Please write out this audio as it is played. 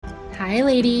Hi,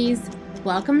 ladies.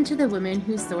 Welcome to the Women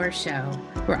Who Soar show,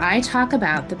 where I talk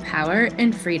about the power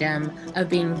and freedom of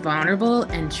being vulnerable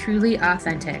and truly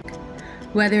authentic.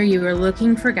 Whether you are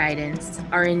looking for guidance,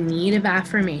 are in need of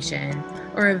affirmation,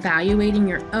 or evaluating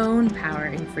your own power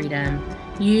and freedom,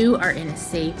 you are in a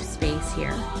safe space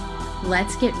here.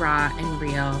 Let's get raw and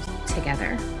real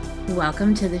together.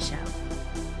 Welcome to the show.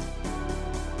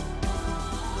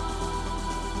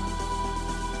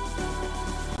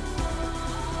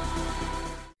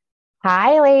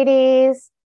 Hi, ladies.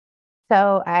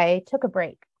 So I took a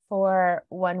break for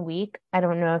 1 week. I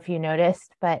don't know if you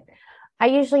noticed, but I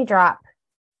usually drop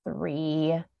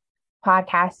 3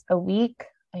 podcasts a week.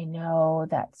 I know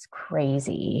that's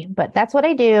crazy, but that's what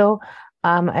I do.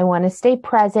 I want to stay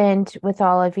present with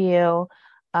all of you.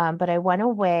 But I went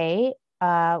away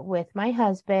with my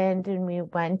husband and we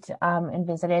went and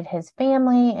visited his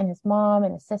family and his mom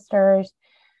and his sisters.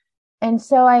 And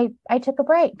so I took a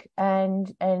break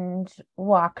and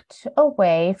walked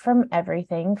away from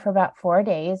everything for about 4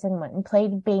 days and went and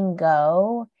played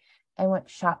bingo and went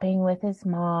shopping with his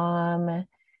mom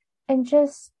and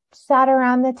just sat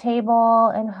around the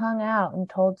table and hung out and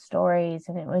told stories.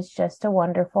 And it was just a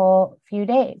wonderful few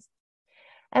days.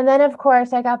 And then, of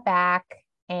course, I got back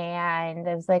and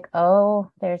I was like, oh,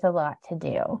 there's a lot to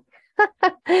do.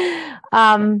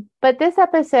 But this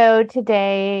episode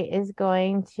today is we're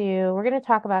going to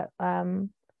talk about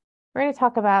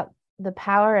the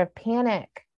power of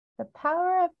panic. The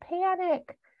power of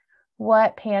panic.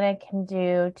 What panic can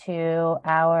do to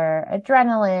our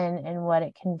adrenaline and what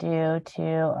it can do to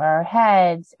our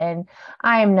heads. And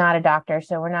I am not a doctor,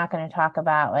 so we're not going to talk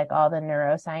about like all the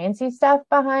neuroscience-y stuff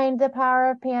behind the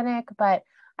power of panic, but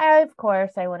I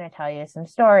want to tell you some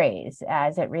stories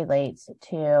as it relates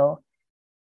to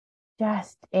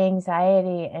just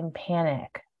anxiety and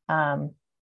panic, and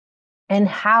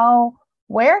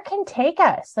where it can take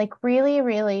us, like really,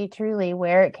 really, truly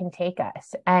where it can take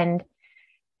us. And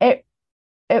it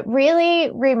really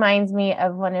reminds me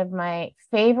of one of my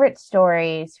favorite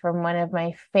stories from one of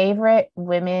my favorite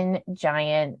women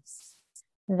giants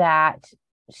that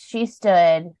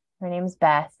her name's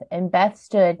Beth, and Beth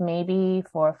stood maybe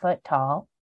 4 foot tall.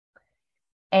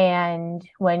 And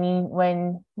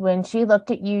when she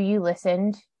looked at you, you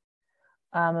listened.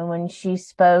 And when she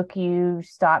spoke, you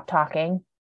stopped talking.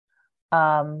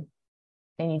 And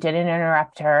you didn't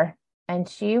interrupt her. And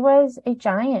she was a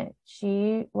giant.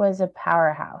 She was a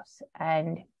powerhouse.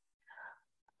 And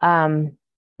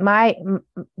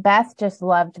Beth just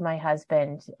loved my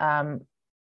husband.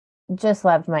 Just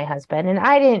loved my husband. And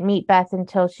I didn't meet Beth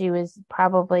until she was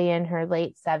probably in her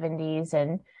late 70s.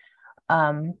 And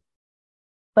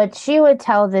but she would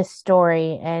tell this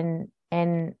story, and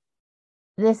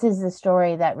this is the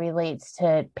story that relates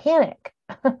to panic.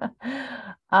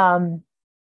 And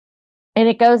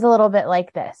it goes a little bit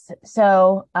like this.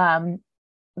 So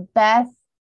Beth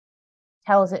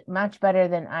tells it much better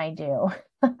than I do.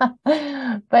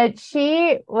 But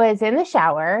she was in the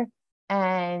shower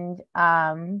and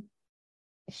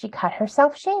she cut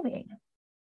herself shaving.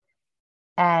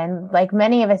 And like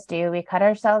many of us do, we cut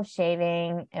ourselves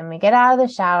shaving and we get out of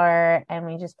the shower and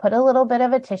we just put a little bit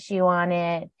of a tissue on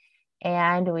it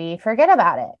and we forget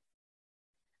about it.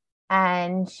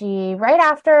 And right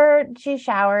after she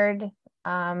showered,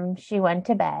 she went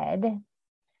to bed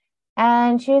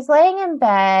and she was laying in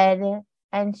bed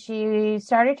and she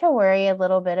started to worry a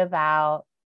little bit about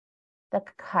the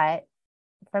cut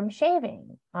from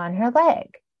shaving on her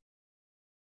leg.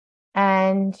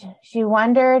 And she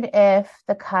wondered if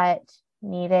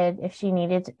she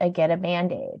needed to get a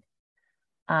Band-Aid.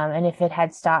 And if it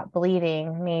had stopped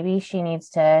bleeding, maybe she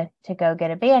needs to go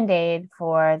get a Band-Aid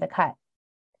for the cut.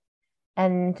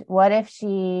 And what if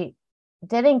she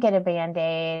didn't get a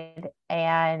Band-Aid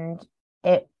and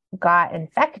it got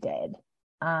infected?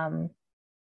 So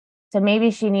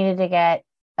maybe she needed to get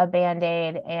a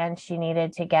Band-Aid and she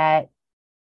needed to get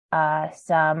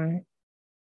some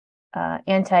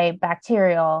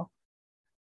antibacterial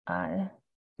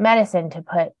medicine to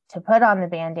put on the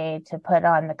Band-Aid, to put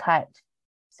on the cut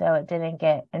so it didn't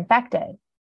get infected.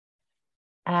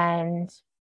 And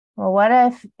well, what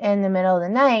if in the middle of the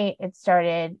night it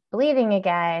started bleeding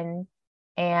again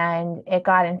and it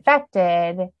got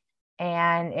infected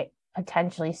and it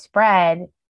potentially spread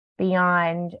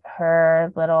beyond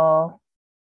her little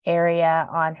area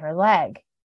on her leg?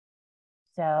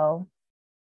 So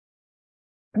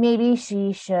maybe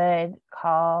she should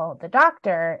call the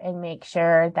doctor and make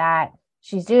sure that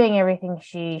she's doing everything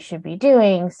she should be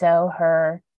doing so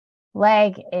her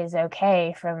leg is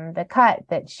okay from the cut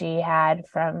that she had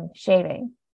from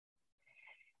shaving.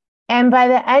 And by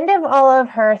the end of all of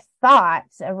her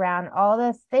thoughts around all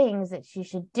the things that she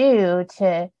should do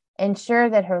to ensure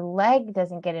that her leg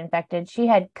doesn't get infected. She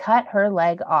had cut her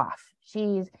leg off.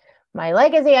 My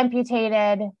leg is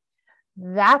amputated.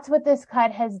 That's what this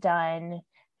cut has done.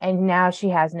 And now she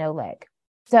has no leg.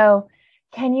 So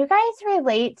can you guys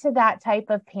relate to that type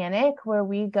of panic where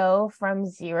we go from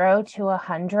 0 to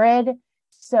 100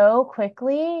 so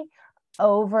quickly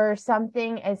over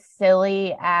something as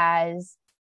silly as,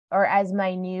 or as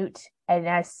minute and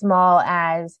as small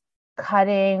as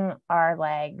cutting our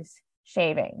legs,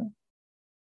 shaving?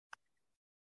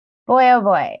 Boy, oh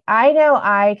boy, I know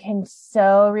I can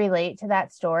so relate to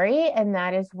that story. And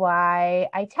that is why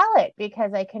I tell it,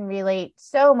 because I can relate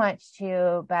so much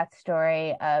to Beth's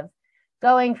story of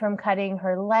going from cutting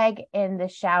her leg in the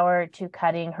shower to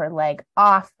cutting her leg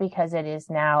off because it is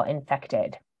now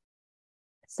infected.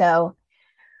 So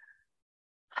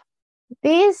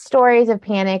these stories of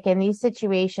panic and these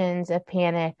situations of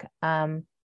panic,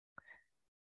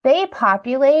 they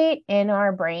populate in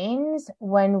our brains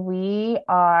when we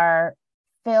are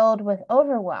filled with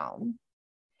overwhelm.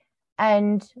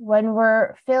 And when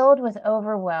we're filled with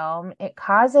overwhelm, it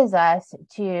causes us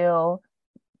to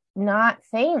not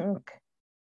think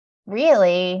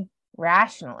really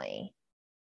rationally.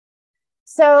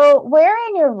 So where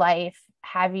in your life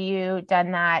have you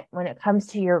done that when it comes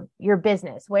to your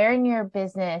business? Where in your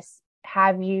business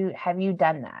have you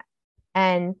done that?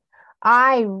 And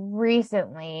I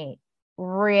recently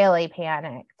really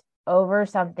panicked over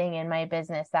something in my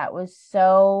business that was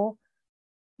so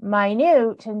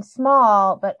minute and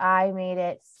small, but I made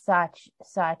it such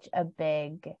a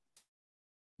big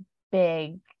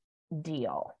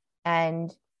deal.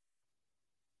 And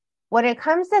when it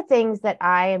comes to things that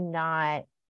I am not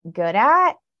good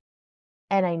at,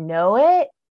 and I know it,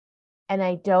 and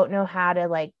I don't know how to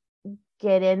like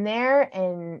get in there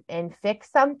and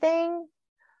fix something,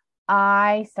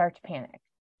 I start to panic.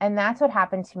 And that's what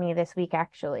happened to me this week,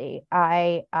 actually.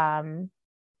 I am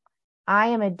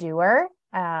a doer.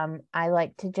 I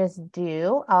like to just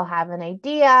do. I'll have an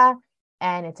idea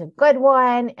and it's a good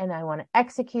one and I want to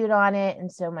execute on it.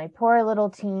 And so my poor little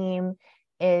team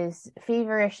is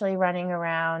feverishly running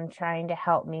around trying to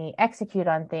help me execute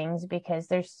on things because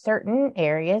there's certain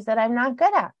areas that I'm not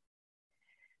good at.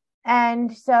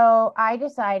 And so I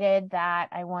decided that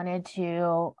I wanted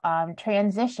to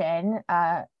transition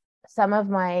some of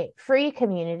my free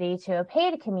community to a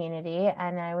paid community,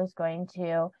 and I was going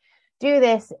to do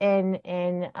this in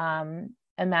a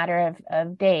matter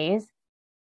of days.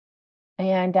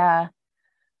 And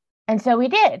so we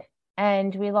did.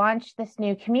 And we launched this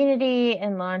new community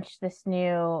and launched this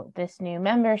new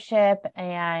membership,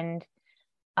 and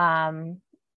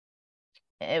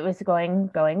it was going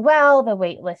well. The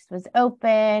wait list was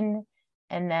open,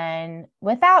 and then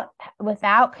without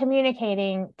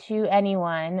communicating to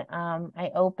anyone, I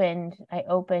opened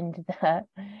the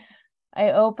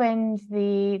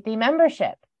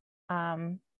membership.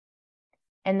 And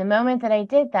the moment that I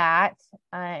did that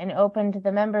and opened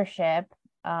the membership,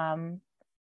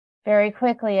 very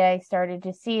quickly, I started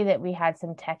to see that we had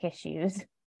some tech issues,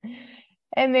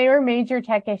 and they were major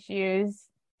tech issues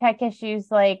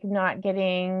like not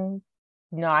getting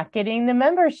the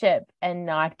membership and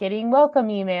not getting welcome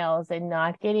emails and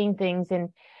not getting things. And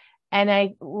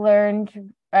I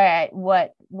learned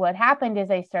what happened is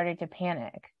I started to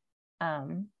panic.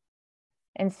 And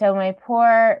so my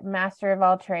poor master of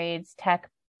all trades, tech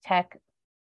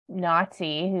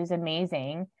Nazi, who's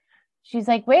amazing, she's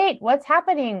like, wait, what's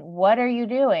happening? What are you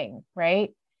doing?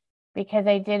 Right? Because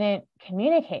I didn't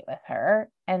communicate with her.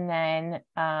 And then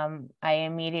I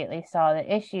immediately saw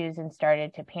the issues and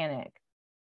started to panic.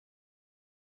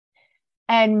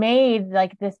 And made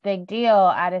like this big deal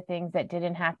out of things that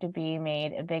didn't have to be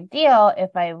made a big deal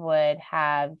if I would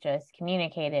have just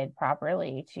communicated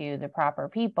properly to the proper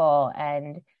people.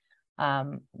 And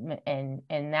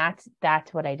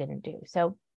that's what I didn't do.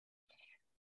 So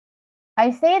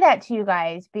I say that to you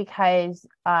guys because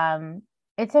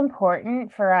it's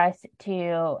important for us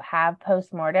to have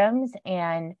postmortems.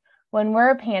 And when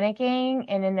we're panicking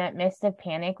and in that midst of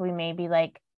panic, we may be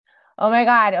like, oh my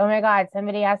God,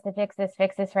 somebody has to fix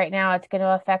this right now. It's going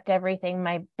to affect everything.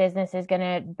 My business is going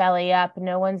to belly up.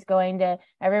 Everyone's going to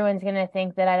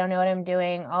think that I don't know what I'm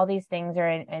doing. All these things are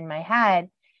in my head.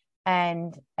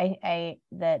 And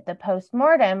the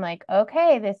postmortem, like,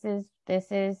 okay, this is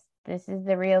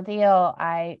the real deal.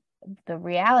 The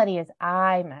reality is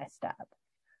I messed up.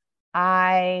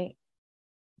 I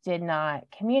did not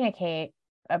communicate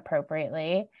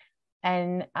appropriately,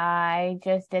 and I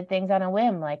just did things on a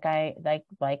whim, like I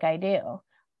do.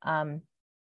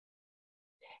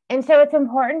 And so it's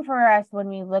important for us when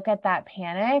we look at that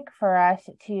panic for us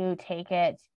to take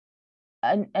it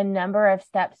a number of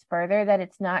steps further, that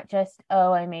it's not just,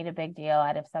 oh, I made a big deal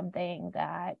out of something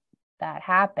that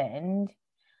happened.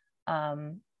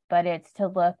 But it's to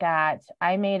look at,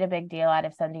 I made a big deal out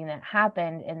of something that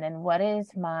happened. And then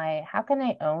how can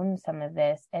I own some of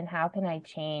this, and how can I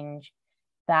change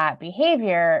that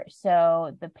behavior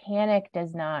so the panic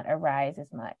does not arise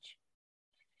as much?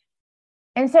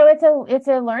 And so it's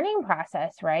a learning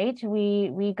process, right?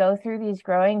 We go through these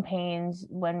growing pains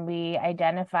when we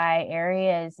identify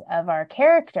areas of our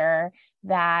character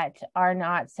that are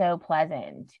not so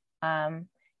pleasant.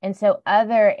 And so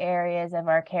other areas of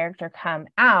our character come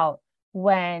out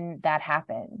when that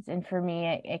happens. And for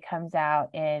me, it comes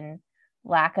out in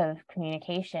lack of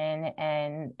communication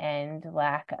and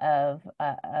lack of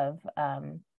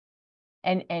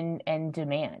and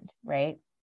demand, right?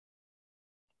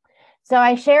 So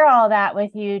I share all that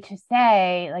with you to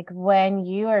say, like, when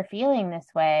you are feeling this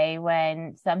way,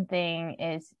 when something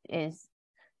is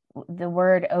the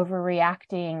word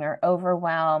overreacting or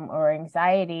overwhelm or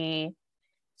anxiety,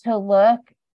 to look,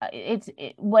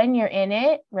 when you're in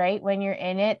it, right? When you're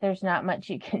in it, there's not much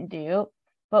you can do.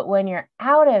 But when you're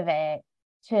out of it,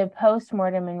 to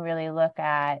postmortem and really look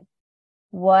at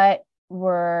what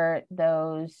were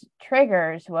those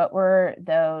triggers, what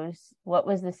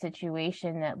was the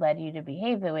situation that led you to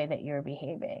behave the way that you're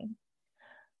behaving.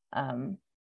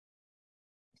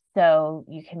 So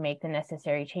you can make the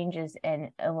necessary changes and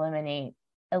eliminate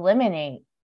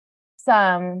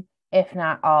some, if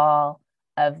not all,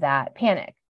 of that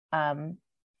panic. And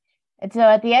so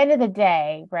at the end of the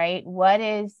day, right, what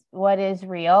is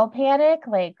real panic,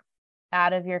 like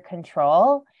out of your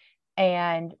control,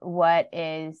 and what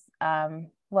is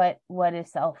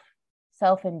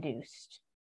self-induced?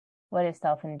 What is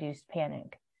self-induced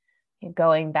panic?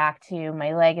 Going back to,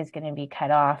 my leg is going to be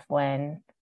cut off when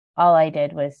all I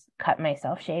did was cut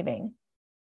myself shaving.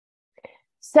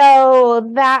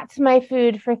 So that's my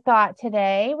food for thought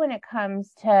today when it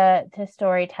comes to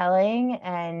storytelling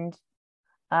and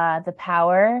the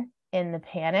power in the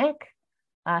panic.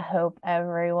 I hope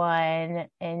everyone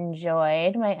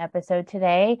enjoyed my episode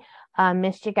today.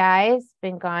 Missed you guys.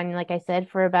 Been gone, like I said,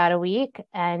 for about a week,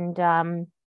 and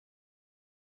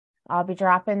I'll be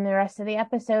dropping the rest of the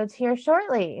episodes here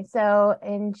shortly. So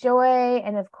enjoy,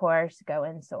 and of course, go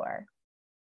and soar.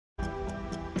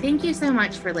 Thank you so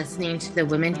much for listening to the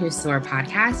Women Who Soar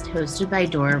podcast, hosted by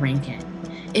Dora Rankin.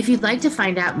 If you'd like to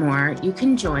find out more, you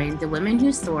can join the Women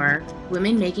Who Soar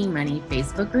Women Making Money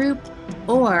Facebook group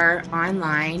or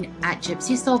online at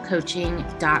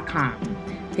gypsysoulcoaching.com.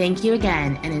 Thank you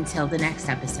again, and until the next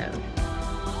episode.